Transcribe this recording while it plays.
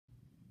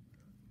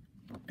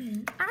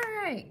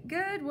All right,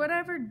 good.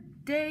 Whatever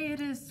day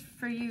it is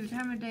for you,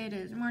 time of day it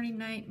is, morning,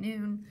 night,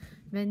 noon,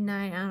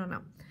 midnight, I don't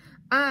know.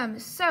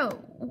 So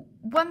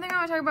one thing I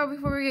want to talk about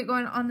before we get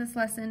going on this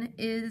lesson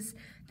is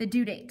the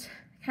due date.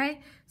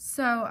 Okay,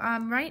 so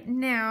right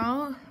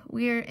now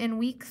we're in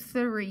week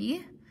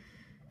 3.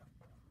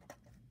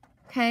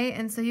 Okay,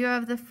 and so you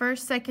have the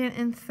 1st, 2nd,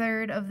 and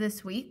 3rd of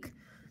this week,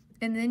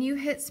 and then you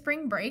hit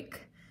spring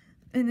break,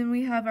 and then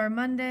we have our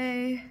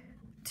Monday,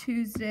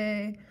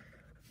 Tuesday,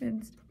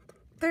 and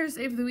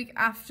Thursday of the week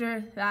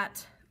after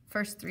that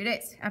first 3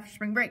 days after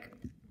spring break.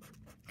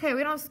 Okay,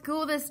 we don't have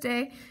school this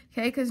day,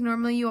 okay, because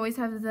normally you always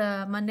have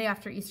the Monday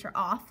after Easter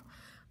off,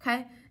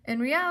 okay? In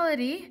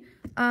reality,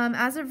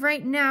 as of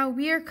right now,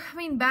 we are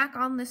coming back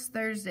on this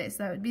Thursday,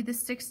 so that would be the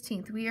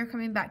 16th. We are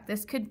coming back.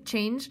 This could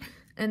change,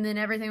 and then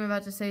everything I'm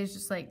about to say is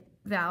just like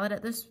valid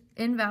at this,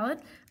 invalid.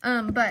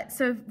 But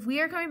so if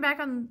we are coming back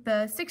on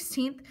the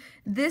 16th,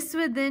 this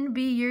would then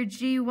be your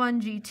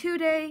G1, G2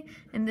 day,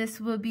 and this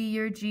will be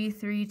your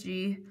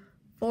G3,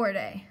 G4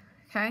 day.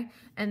 Okay,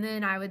 and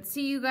then I would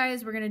see you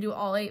guys. We're gonna do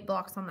all 8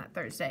 blocks on that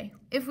Thursday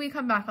if we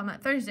come back on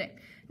that Thursday.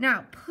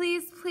 Now,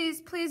 please, please,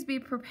 please be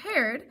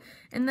prepared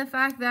in the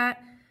fact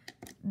that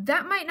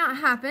that might not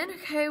happen.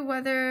 Okay,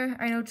 whether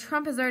I know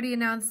Trump has already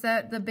announced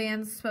that the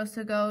ban's supposed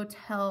to go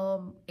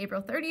till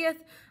April 30th.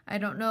 I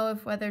don't know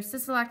if whether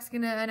Sisolak's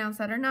gonna announce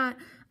that or not.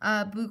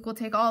 Luke will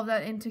take all of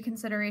that into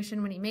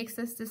consideration when he makes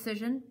this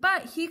decision,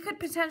 but he could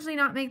potentially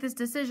not make this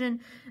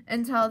decision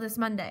until this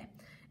Monday.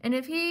 And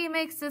if he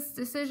makes this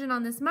decision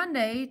on this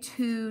Monday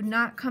to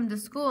not come to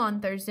school on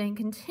Thursday and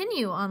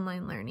continue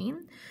online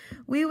learning,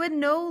 we would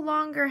no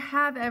longer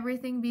have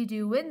everything be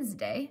due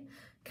Wednesday,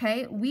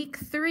 okay? Week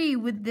 3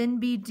 would then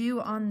be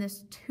due on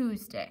this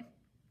Tuesday.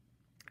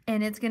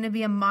 And it's going to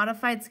be a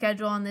modified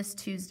schedule on this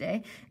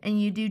Tuesday, and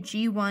you do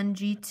G1,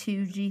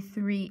 G2,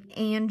 G3,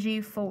 and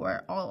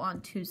G4 all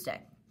on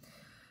Tuesday.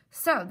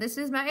 So this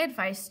is my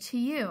advice to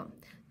you.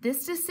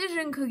 This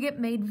decision could get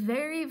made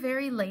very,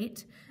 very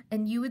late,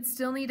 and you would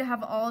still need to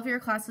have all of your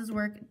classes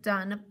work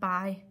done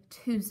by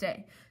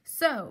Tuesday.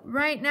 So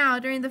right now,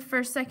 during the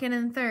 1st, 2nd,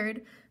 and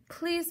 3rd,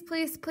 please,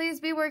 please, please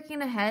be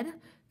working ahead,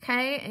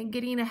 okay, and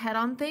getting ahead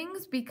on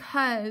things,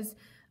 because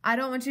I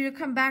don't want you to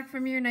come back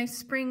from your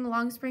nice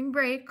long spring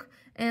break,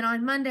 and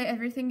on Monday,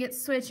 everything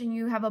gets switched, and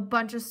you have a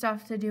bunch of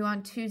stuff to do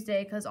on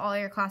Tuesday, because all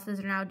your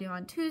classes are now due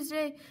on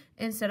Tuesday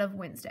instead of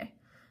Wednesday.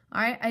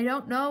 All right, I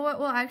don't know what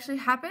will actually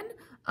happen.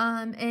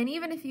 And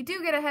even if you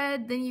do get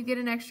ahead, then you get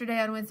an extra day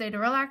on Wednesday to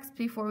relax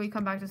before we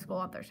come back to school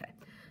on Thursday.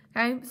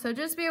 Okay, so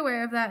just be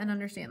aware of that and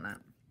understand that.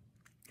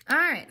 All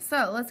right,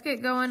 so let's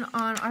get going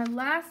on our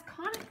last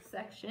conic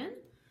section.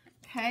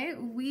 Okay,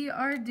 we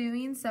are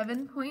doing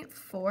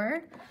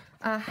 7.4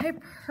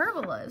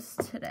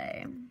 hyperbolas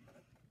today.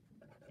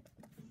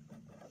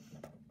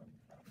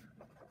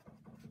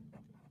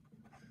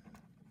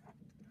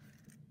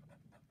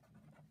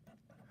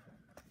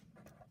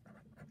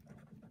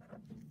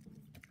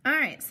 All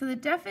right, so the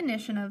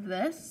definition of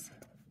this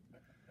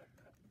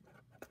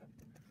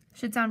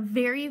should sound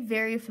very,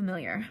 very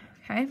familiar,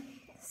 okay?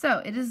 So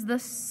it is the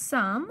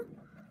sum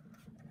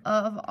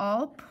of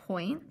all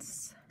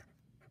points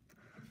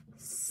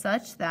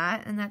such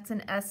that, and that's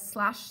an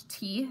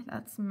S/T,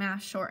 that's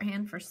math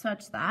shorthand for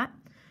such that,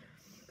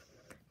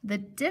 the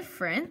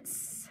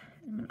difference,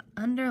 I'm going to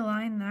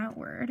underline that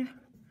word,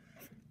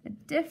 the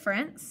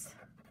difference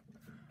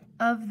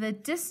of the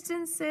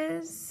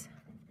distances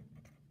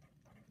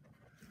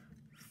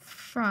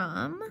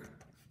from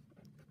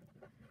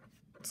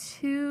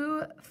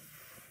 2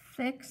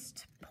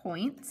 fixed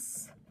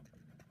points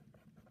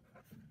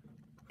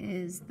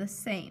is the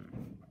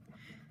same.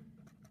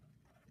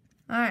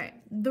 All right,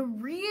 the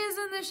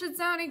reason this should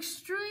sound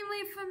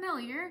extremely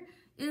familiar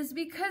is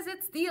because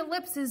it's the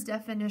ellipse's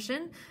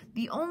definition.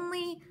 The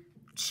only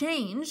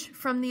change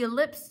from the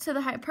ellipse to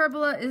the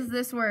hyperbola is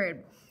this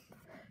word.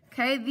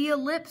 Okay, the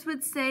ellipse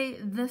would say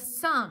the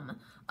sum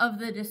of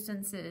the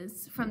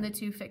distances from the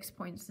 2 fixed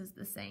points is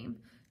the same.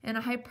 And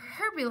a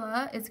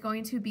hyperbola is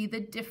going to be the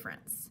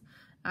difference.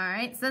 All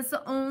right, so that's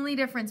the only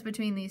difference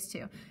between these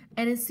two.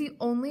 And it's the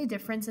only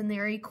difference in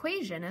their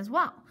equation as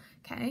well,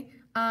 okay?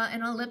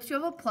 An ellipse, you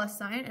have a plus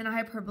sign, and a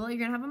hyperbola, you're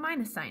gonna have a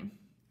minus sign.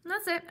 And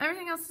that's it,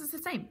 everything else is the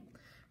same.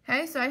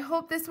 Okay, so I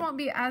hope this won't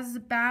be as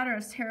bad or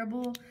as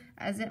terrible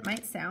as it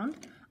might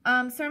sound.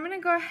 So I'm gonna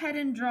go ahead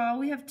and draw.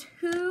 We have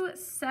 2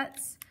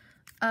 sets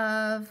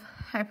of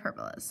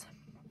hyperbolas.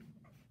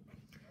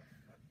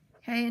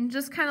 Okay, and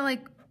just kind of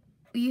like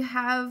you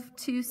have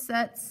 2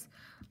 sets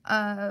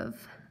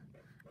of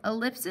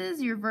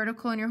ellipses, your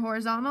vertical and your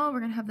horizontal, we're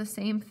going to have the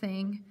same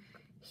thing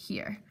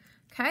here.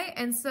 Okay,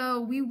 and so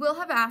we will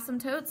have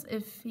asymptotes.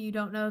 If you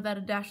don't know that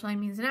a dashed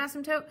line means an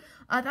asymptote,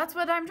 that's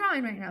what I'm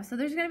drawing right now. So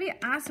there's going to be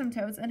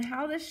asymptotes, and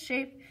how this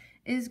shape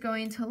is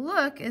going to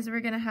look is we're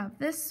going to have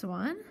this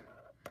one,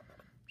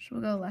 which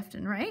will go left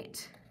and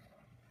right.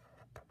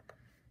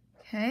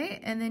 Okay,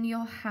 and then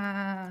you'll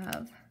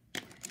have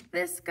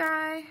this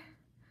guy,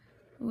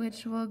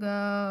 which will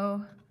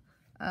go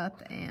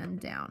up and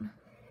down.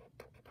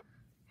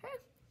 Okay,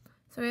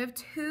 So we have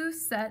two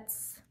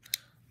sets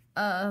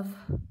of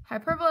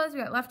hyperbolas. We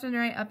got left and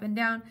right, up and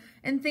down,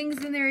 and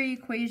things in their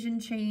equation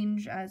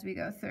change as we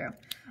go through.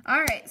 All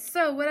right,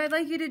 so what I'd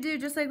like you to do,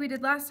 just like we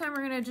did last time,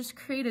 we're gonna just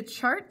create a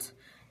chart,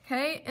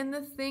 okay? And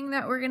the thing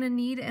that we're gonna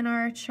need in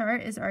our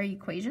chart is our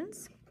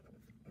equations.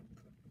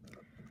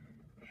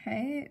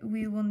 Okay,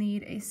 we will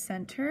need a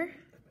center.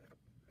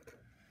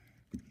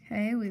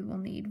 Okay, we will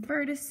need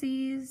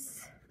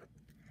vertices.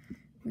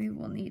 We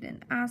will need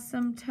an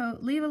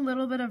asymptote. Leave a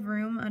little bit of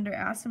room under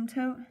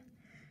asymptote.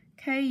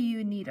 Okay,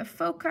 you need a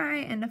foci,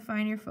 and to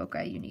find your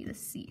foci, you need a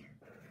C.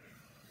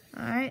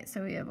 All right,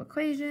 so we have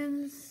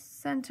equations,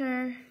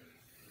 center,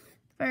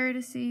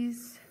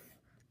 vertices,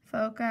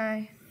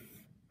 foci,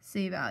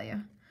 C value.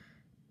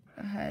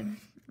 Go ahead,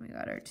 we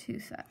got our two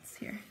sets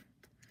here.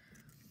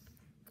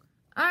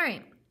 All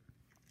right,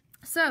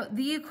 so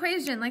the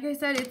equation, like I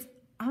said, it's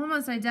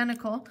almost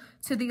identical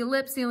to the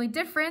ellipse. The only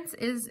difference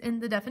is in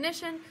the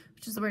definition,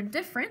 which is the word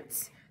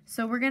difference.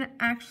 So we're gonna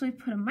actually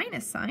put a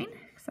minus sign,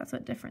 because that's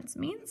what difference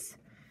means.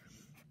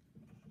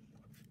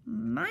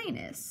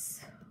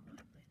 Minus.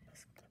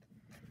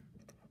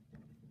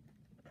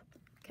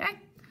 Okay,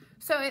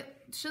 so it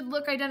should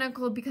look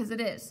identical because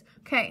it is.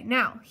 Okay,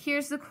 now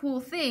here's the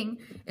cool thing,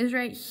 is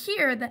right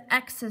here the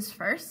x is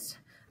first.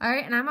 All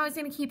right, and I'm always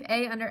gonna keep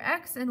a under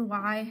x and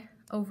y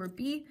over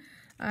b.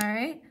 All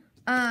right,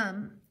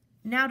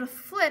 now to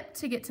flip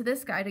to get to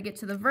this guy, to get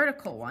to the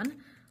vertical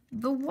one,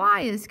 the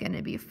y is going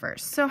to be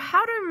first. So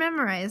how to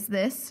memorize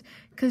this,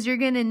 because you're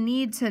going to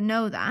need to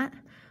know that,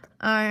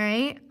 all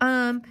right,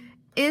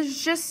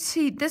 is just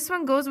see, this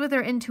one goes with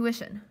our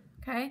intuition,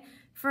 okay?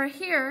 For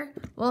here,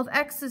 well, if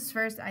x is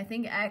first, I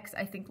think x,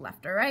 I think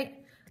left or right,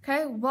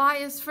 okay? Y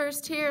is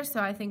first here, so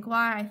I think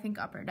y, I think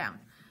up or down.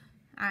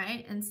 All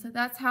right, and so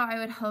that's how I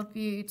would help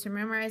you to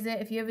memorize it.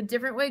 If you have a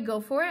different way, go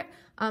for it.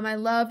 I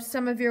loved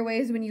some of your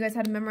ways when you guys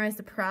had to memorize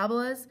the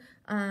parabolas.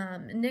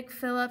 Nick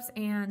Phillips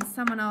and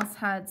someone else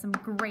had some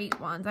great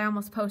ones. I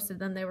almost posted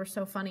them. They were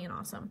so funny and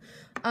awesome.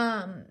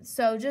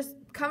 So just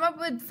come up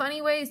with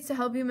funny ways to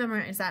help you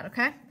memorize that,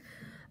 okay?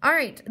 All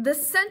right, the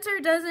center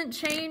doesn't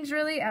change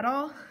really at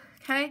all,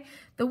 okay?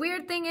 The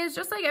weird thing is,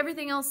 just like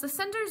everything else, the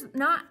center's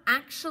not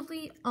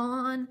actually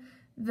on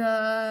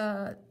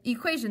the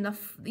equation,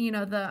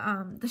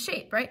 the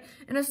shape, right?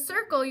 In a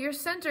circle, your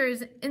center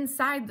is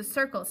inside the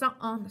circle. It's not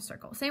on the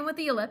circle. Same with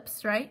the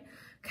ellipse, right?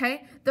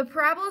 Okay, the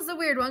parabola is the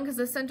weird one because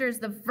the center is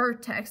the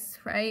vertex,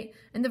 right?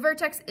 And the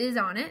vertex is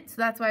on it, so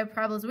that's why a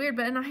parabola is weird.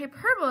 But in a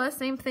hyperbola,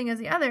 same thing as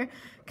the other,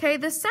 okay,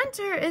 the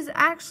center is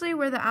actually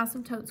where the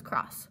asymptotes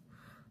cross.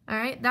 All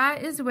right,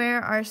 that is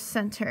where our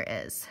center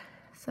is.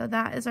 So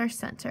that is our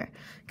center.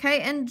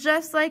 Okay, and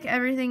just like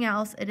everything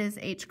else, it is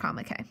h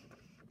comma k.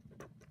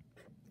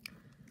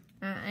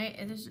 All right,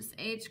 it is just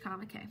h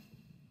comma k.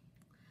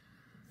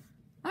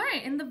 All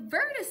right, and the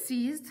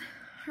vertices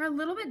are a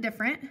little bit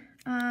different.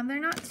 They're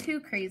not too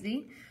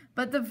crazy,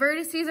 but the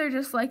vertices are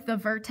just like the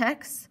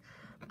vertex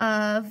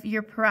of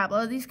your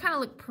parabola. These kind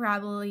of look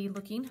parabola-y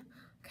looking,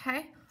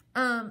 okay?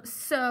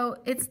 So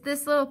it's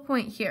this little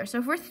point here. So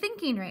if we're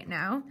thinking right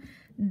now,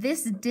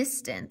 this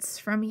distance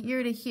from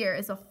here to here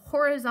is a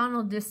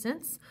horizontal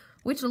distance.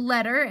 Which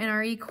letter in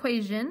our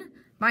equation,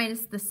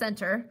 minus the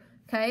center,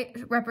 okay,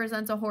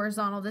 represents a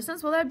horizontal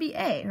distance? Well, that'd be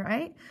A,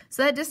 right?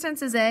 So that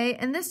distance is A,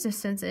 and this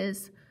distance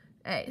is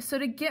A. So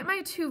to get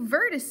my two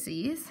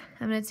vertices,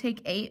 I'm going to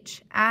take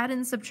H, add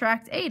and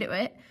subtract A to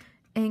it,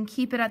 and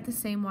keep it at the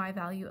same Y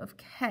value of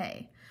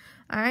K.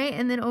 All right,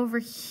 and then over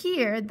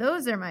here,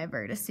 those are my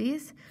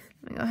vertices.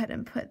 I'm going to go ahead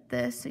and put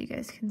this so you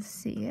guys can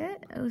see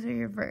it. Those are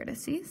your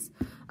vertices.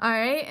 All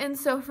right, and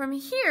so from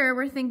here,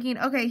 we're thinking,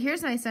 okay,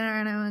 here's my center,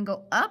 and I want to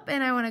go up,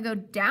 and I want to go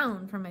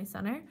down from my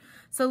center.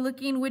 So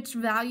looking which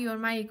value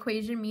in my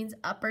equation means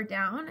up or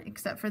down,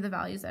 except for the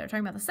values that are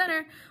talking about the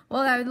center,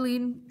 well, that would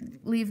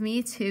leave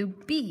me to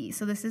B.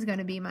 So this is going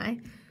to be my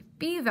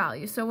B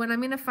value. So when I'm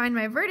going to find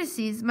my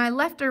vertices, my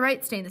left or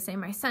right staying the same,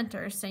 my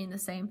center is staying the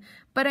same,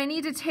 but I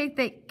need to take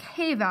the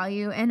K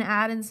value and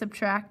add and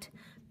subtract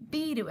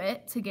B to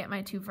it to get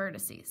my two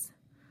vertices.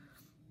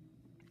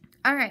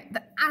 All right,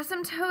 the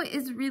asymptote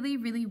is really,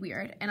 really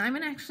weird, and I'm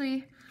going to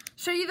actually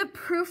show you the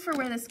proof for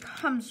where this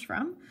comes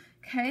from,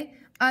 okay?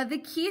 The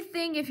key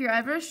thing, if you're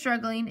ever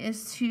struggling,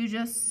 is to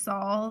just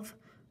solve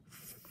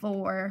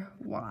for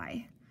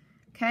y,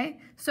 okay?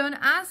 So an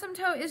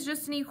asymptote is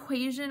just an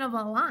equation of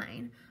a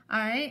line, all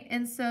right?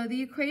 And so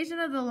the equation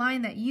of the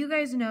line that you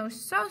guys know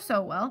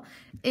so well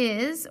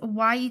is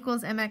y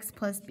equals mx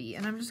plus b,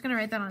 and I'm just going to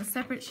write that on a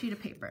separate sheet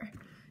of paper.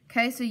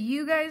 Okay, so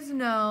you guys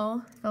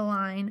know the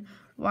line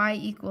y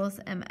equals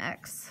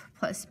mx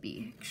plus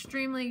b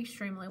extremely,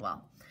 extremely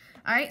well.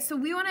 All right, so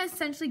we want to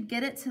essentially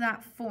get it to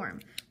that form.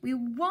 We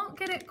won't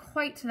get it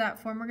quite to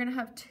that form. We're going to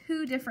have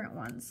two different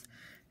ones,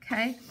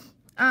 okay?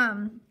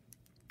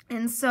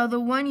 And so the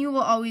one you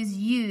will always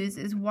use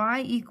is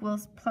y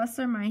equals plus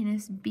or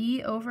minus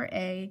b over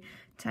a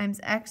times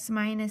x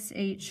minus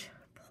h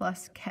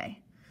plus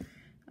k.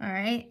 All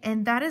right,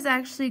 and that is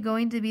actually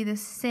going to be the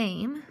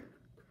same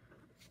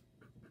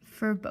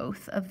for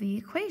both of the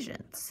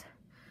equations.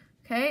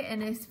 Okay,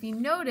 and if you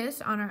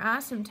notice on our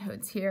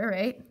asymptotes here,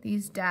 right,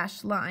 these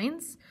dashed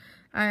lines,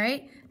 all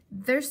right,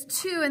 there's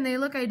two and they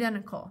look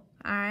identical,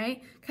 all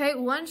right? Okay,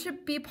 one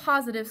should be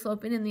positive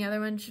sloping and the other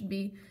one should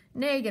be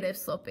negative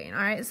sloping, all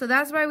right? So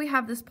that's why we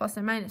have this plus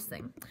and minus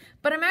thing.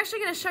 But I'm actually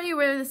going to show you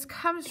where this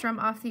comes from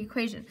off the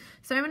equation.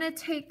 So I'm going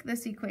to take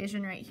this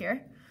equation right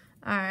here,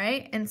 all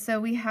right? And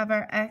so we have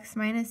our x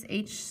minus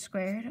h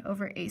squared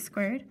over a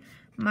squared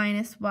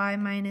minus y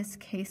minus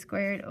k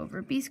squared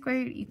over b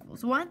squared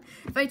equals 1.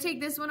 If I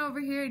take this one over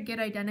here, it'd get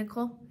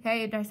identical.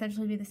 Okay, it'd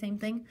essentially be the same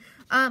thing.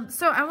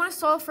 So I want to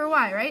solve for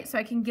y, right? So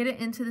I can get it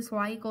into this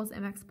y equals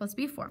mx plus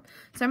b form.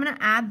 So I'm going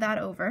to add that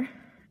over.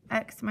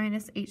 X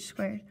minus h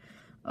squared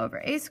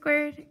over a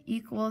squared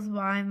equals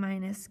y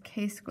minus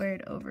k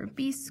squared over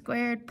b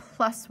squared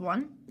plus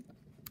 1.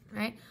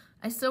 Right?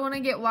 I still want to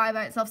get y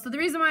by itself. So the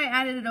reason why I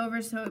added it over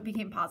is so it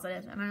became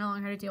positive, and I no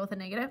longer had to deal with a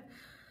negative.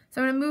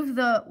 So I'm going to move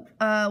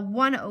the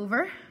 1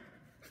 over.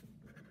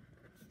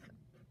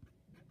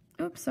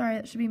 Oops, sorry,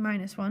 that should be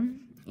minus 1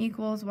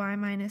 equals y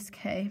minus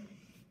k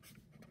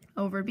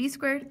over b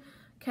squared.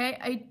 Okay,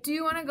 I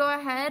do want to go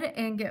ahead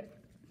and get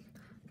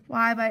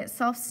y by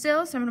itself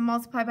still, so I'm going to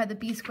multiply by the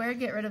b squared,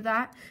 get rid of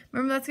that.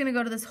 Remember, that's going to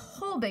go to this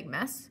whole big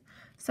mess.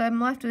 So I'm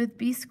left with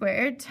b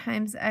squared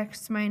times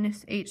x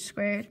minus h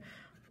squared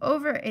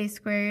over a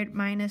squared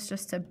minus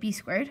just a b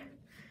squared.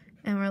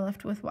 And we're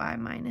left with y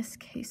minus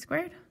k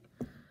squared.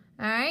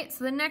 All right,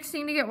 so the next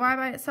thing to get y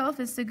by itself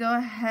is to go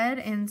ahead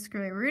and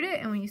square root it.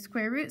 And when you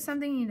square root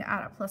something, you need to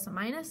add a plus and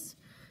minus.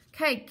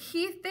 Okay,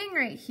 key thing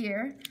right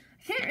here.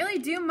 I can't really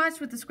do much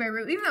with the square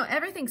root, even though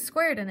everything's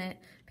squared in it,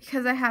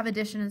 because I have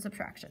addition and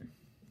subtraction.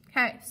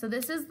 Okay, so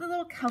this is the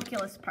little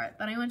calculus part,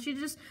 but I want you to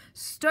just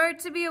start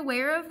to be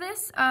aware of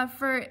this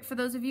for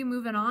those of you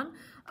moving on,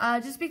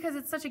 just because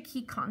it's such a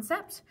key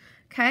concept.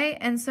 Okay,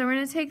 and so we're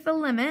going to take the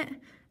limit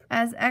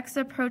as x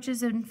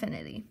approaches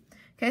infinity.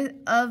 Okay,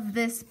 of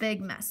this big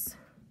mess.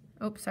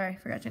 Oops, sorry, I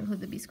forgot to include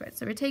the b squared.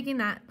 So we're taking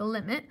that, the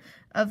limit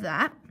of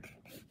that.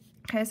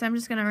 Okay, so I'm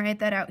just going to write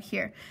that out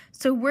here.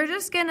 So we're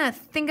just going to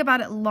think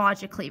about it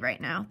logically right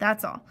now.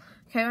 That's all.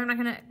 Okay, we're not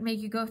going to make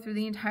you go through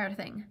the entire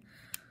thing.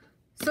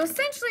 So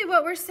essentially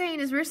what we're saying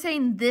is we're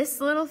saying this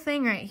little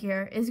thing right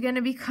here is going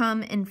to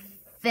become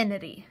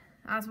infinity.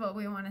 That's what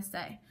we want to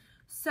say.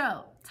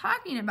 So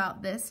talking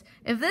about this,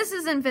 if this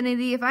is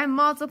infinity, if I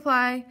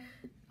multiply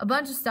a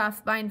bunch of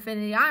stuff by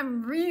infinity,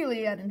 I'm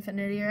really at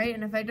infinity, right?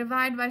 And if I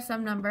divide by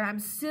some number, I'm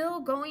still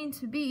going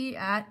to be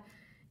at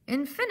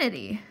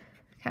infinity,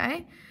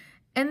 okay?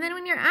 And then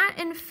when you're at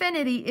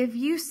infinity, if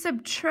you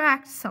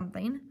subtract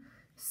something,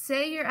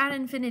 say you're at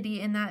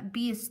infinity and that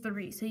b is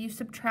 3, so you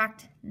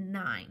subtract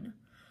 9.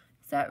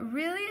 Does that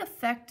really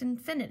affect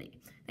infinity?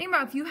 Think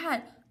about if you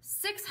had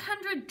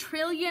 $600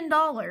 trillion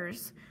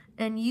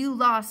and you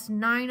lost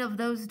 9 of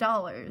those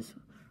dollars,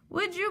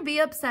 would you be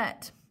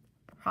upset?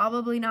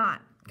 Probably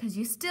not, because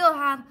you still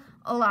have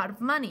a lot of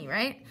money,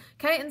 right?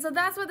 Okay, and so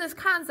that's what this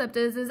concept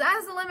is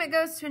as the limit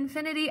goes to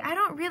infinity, I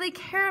don't really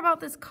care about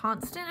this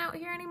constant out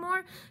here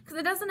anymore because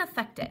it doesn't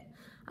affect it.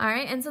 All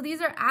right, and so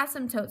these are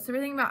asymptotes. So we're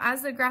thinking about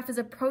as the graph is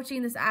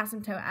approaching this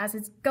asymptote, as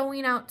it's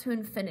going out to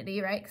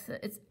infinity, right? So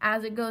it's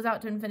as it goes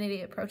out to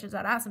infinity, it approaches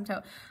that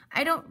asymptote.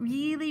 I don't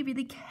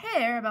really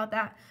care about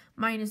that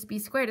minus b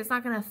squared. It's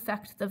not going to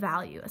affect the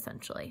value,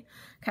 essentially.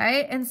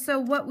 Okay, and so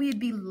what we'd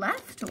be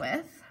left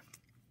with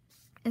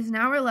is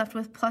now we're left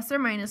with plus or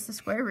minus the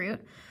square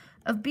root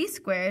of b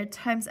squared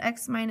times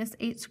x minus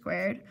h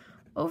squared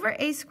over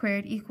a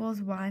squared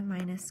equals y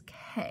minus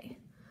k.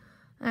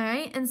 All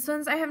right, and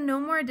since I have no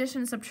more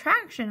addition and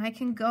subtraction, I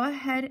can go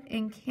ahead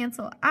and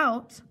cancel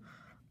out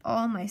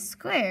all my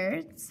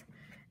squares,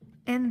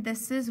 and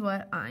this is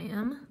what I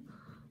am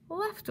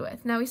left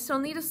with. Now we still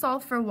need to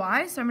solve for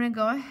y, so I'm going to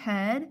go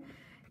ahead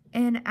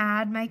and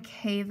add my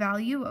k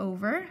value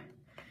over.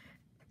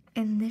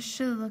 And this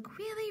should look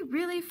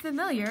really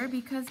familiar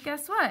because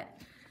guess what?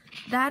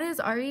 That is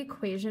our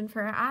equation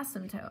for our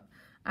asymptote.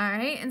 All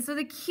right, and so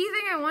the key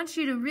thing I want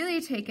you to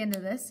really take into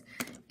this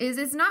is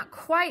it's not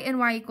quite in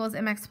y equals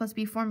mx plus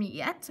b form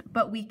yet,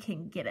 but we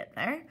can get it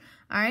there.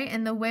 All right,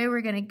 and the way we're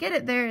going to get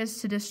it there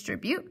is to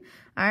distribute.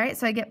 All right,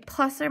 so I get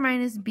plus or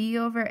minus b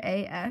over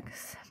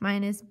ax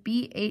minus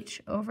bh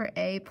over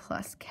a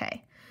plus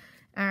k.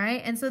 All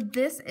right, and so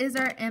this is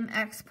our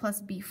mx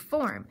plus b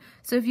form.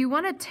 So if you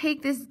want to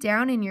take this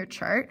down in your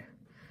chart,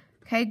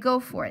 okay, go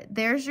for it.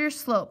 There's your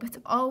slope. It's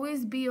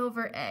always b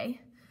over a.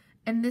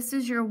 And this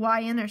is your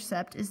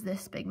y-intercept is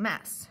this big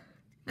mess.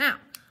 Now,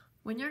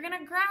 when you're going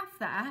to graph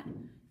that,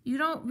 you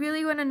don't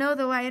really want to know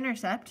the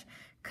y-intercept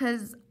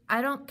because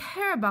I don't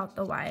care about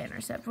the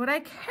y-intercept. What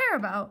I care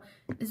about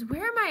is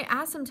where my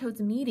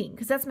asymptote's meeting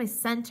because that's my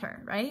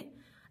center, right?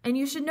 And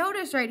you should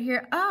notice right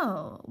here,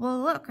 oh,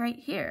 well, look right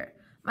here.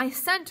 My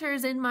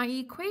center's in my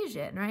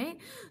equation, right?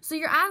 So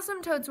your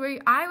asymptotes where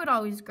I would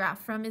always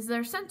graph from is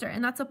their center,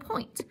 and that's a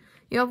point.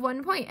 You have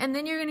 1 point, and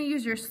then you're going to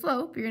use your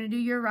slope. You're going to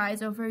do your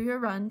rise over your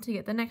run to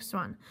get the next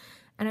one.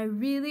 And I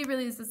really,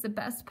 this is the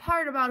best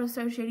part about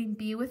associating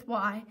b with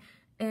y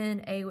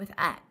and a with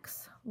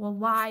x. Well,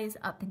 y is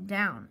up and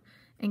down.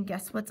 And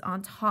guess what's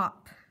on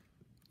top?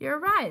 Your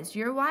rise,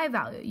 your y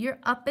value, your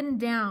up and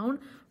down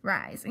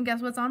rise. And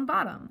guess what's on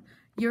bottom?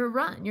 Your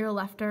run, your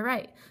left or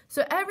right.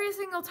 So every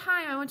single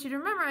time I want you to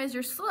memorize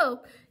your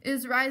slope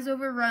is rise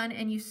over run,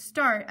 and you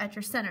start at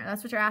your center.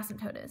 That's what your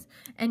asymptote is.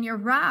 And your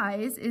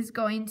rise is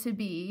going to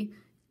be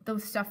the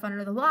stuff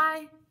under the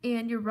y,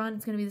 and your run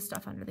is going to be the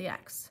stuff under the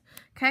x.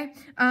 Okay,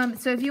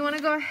 so if you want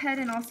to go ahead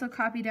and also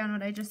copy down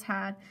what I just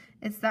had,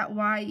 it's that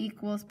y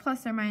equals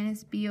plus or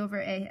minus b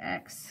over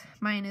ax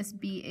minus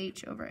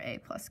bh over a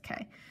plus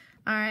k.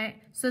 All right,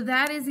 so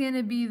that is going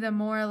to be the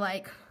more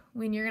like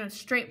when you're going to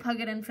straight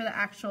plug it in for the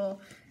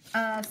actual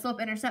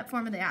slope-intercept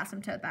form of the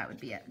asymptote. That would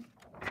be it.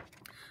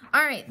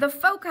 All right, the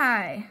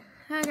foci.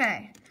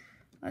 Okay,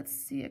 let's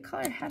see a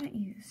color I haven't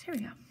used. Here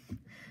we go.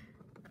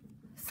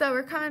 So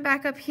we're coming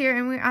back up here,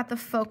 and we're at the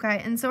foci.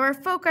 And so our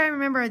foci,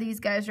 remember, are these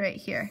guys right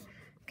here.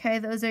 Okay,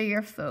 those are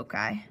your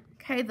foci.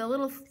 Okay,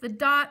 the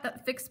dot,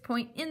 that fixed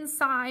point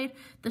inside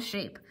the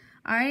shape.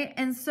 All right,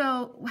 and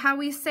so how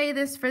we say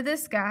this for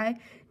this guy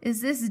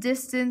is this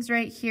distance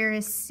right here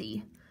is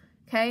c.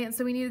 Okay, and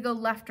so we need to go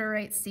left or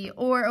right c.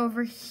 Or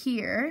over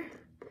here,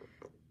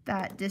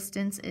 that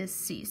distance is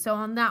c. So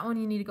on that one,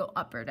 you need to go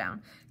up or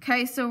down.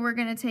 Okay, so we're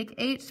going to take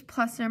h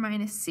plus or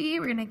minus c.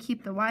 We're going to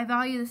keep the y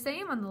value the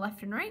same on the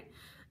left and right.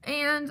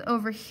 And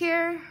over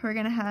here, we're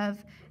going to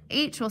have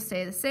h will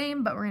stay the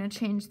same, but we're going to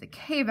change the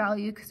k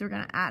value because we're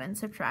going to add and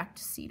subtract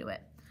c to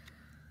it.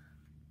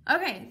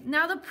 Okay,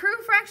 now the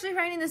proof for actually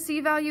finding the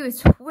c value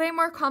is way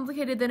more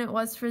complicated than it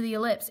was for the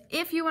ellipse.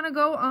 If you want to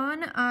go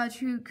on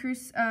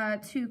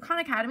to Khan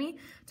Academy,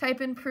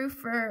 type in proof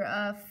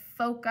for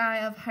foci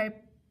of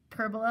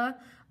hyperbola.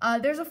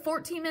 There's a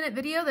 14-minute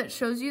video that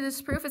shows you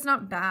this proof. It's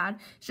not bad.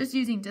 It's just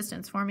using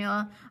distance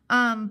formula.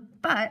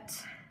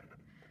 But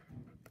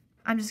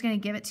I'm just going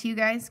to give it to you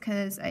guys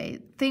because I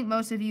think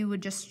most of you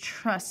would just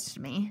trust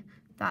me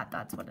that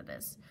that's what it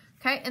is.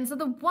 Okay, and so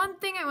the one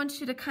thing I want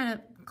you to kind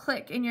of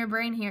click in your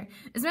brain here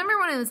is, remember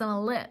when it was an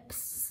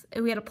ellipse,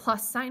 we had a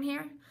plus sign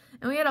here,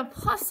 and we had a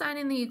plus sign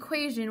in the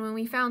equation. When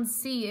we found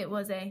c, it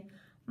was a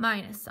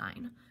minus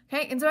sign.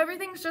 Okay, and so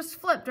everything's just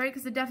flipped, right?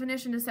 Because the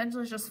definition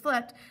essentially is just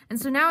flipped. And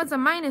so now it's a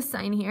minus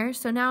sign here.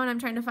 So now when I'm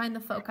trying to find the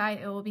foci,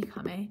 it will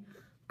become a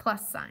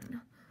plus sign.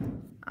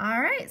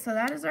 All right, so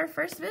that is our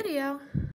first video.